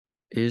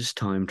Is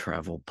time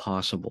travel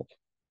possible?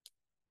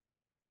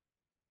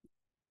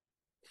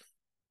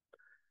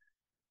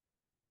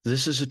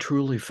 This is a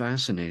truly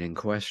fascinating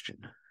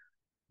question.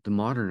 The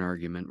modern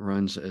argument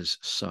runs as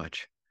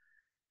such.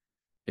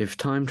 If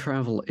time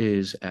travel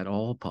is at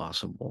all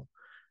possible,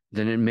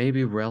 then it may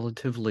be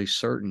relatively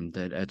certain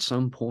that at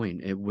some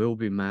point it will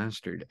be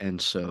mastered, and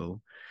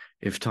so,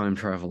 if time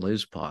travel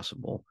is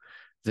possible,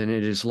 then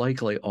it is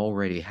likely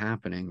already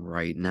happening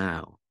right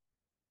now.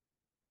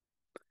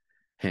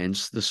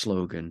 Hence the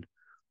slogan,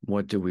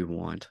 what do we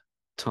want?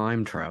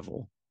 Time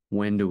travel.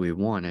 When do we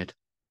want it?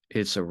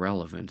 It's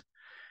irrelevant.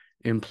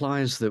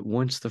 Implies that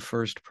once the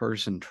first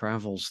person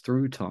travels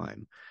through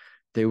time,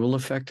 they will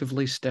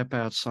effectively step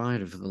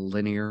outside of the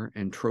linear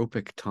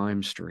entropic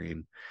time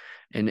stream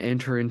and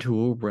enter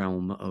into a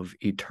realm of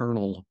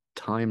eternal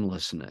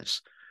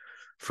timelessness,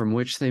 from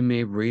which they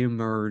may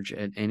reemerge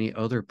at any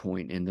other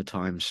point in the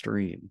time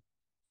stream.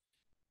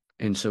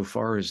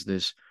 Insofar as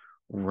this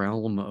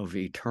realm of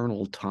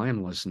eternal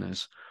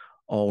timelessness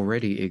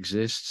already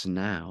exists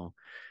now,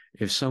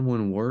 if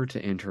someone were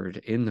to enter it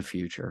in the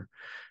future,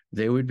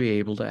 they would be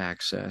able to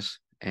access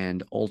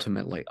and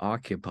ultimately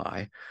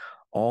occupy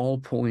all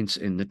points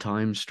in the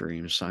time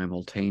stream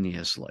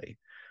simultaneously,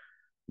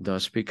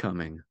 thus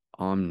becoming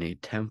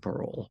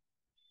omni-temporal.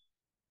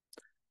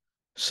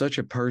 Such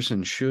a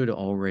person should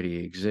already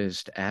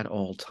exist at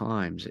all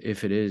times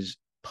if it is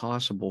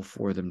possible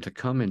for them to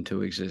come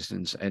into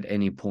existence at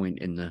any point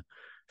in the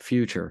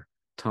future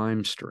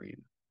time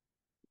stream.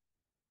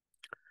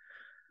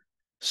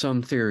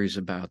 Some theories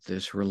about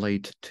this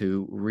relate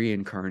to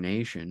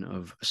reincarnation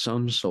of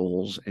some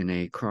souls in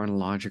a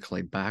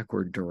chronologically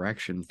backward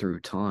direction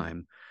through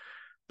time,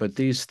 but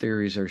these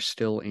theories are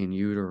still in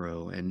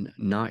utero and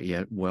not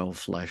yet well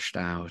fleshed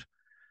out.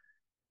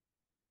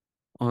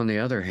 On the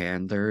other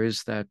hand, there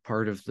is that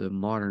part of the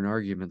modern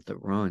argument that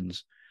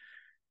runs,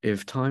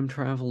 if time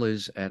travel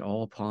is at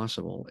all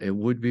possible, it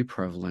would be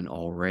prevalent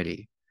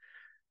already.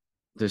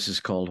 This is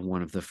called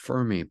one of the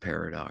Fermi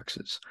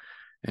Paradoxes,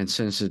 and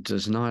since it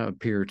does not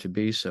appear to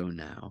be so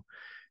now,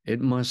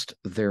 it must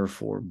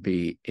therefore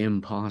be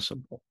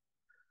impossible.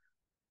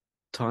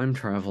 Time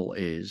travel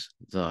is,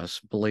 thus,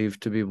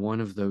 believed to be one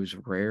of those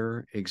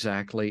rare,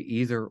 exactly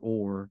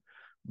either-or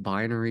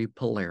binary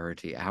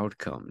polarity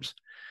outcomes.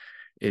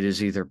 It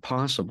is either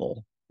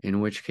possible,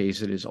 in which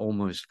case it is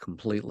almost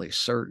completely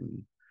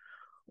certain,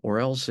 or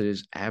else it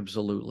is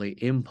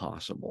absolutely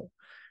impossible,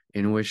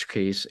 in which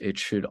case it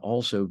should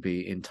also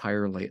be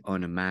entirely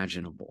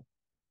unimaginable.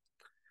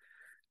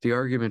 The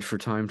argument for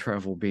time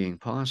travel being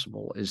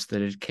possible is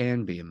that it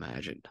can be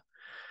imagined.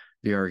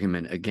 The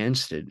argument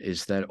against it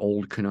is that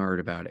old canard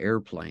about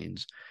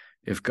airplanes.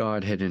 If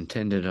God had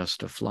intended us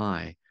to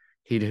fly,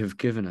 he'd have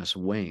given us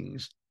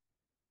wings.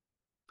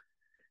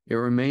 It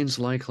remains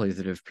likely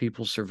that if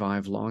people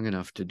survive long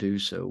enough to do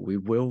so, we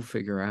will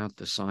figure out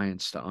the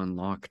science to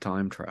unlock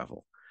time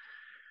travel.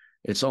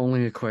 It's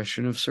only a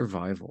question of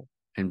survival,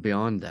 and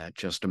beyond that,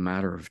 just a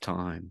matter of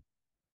time.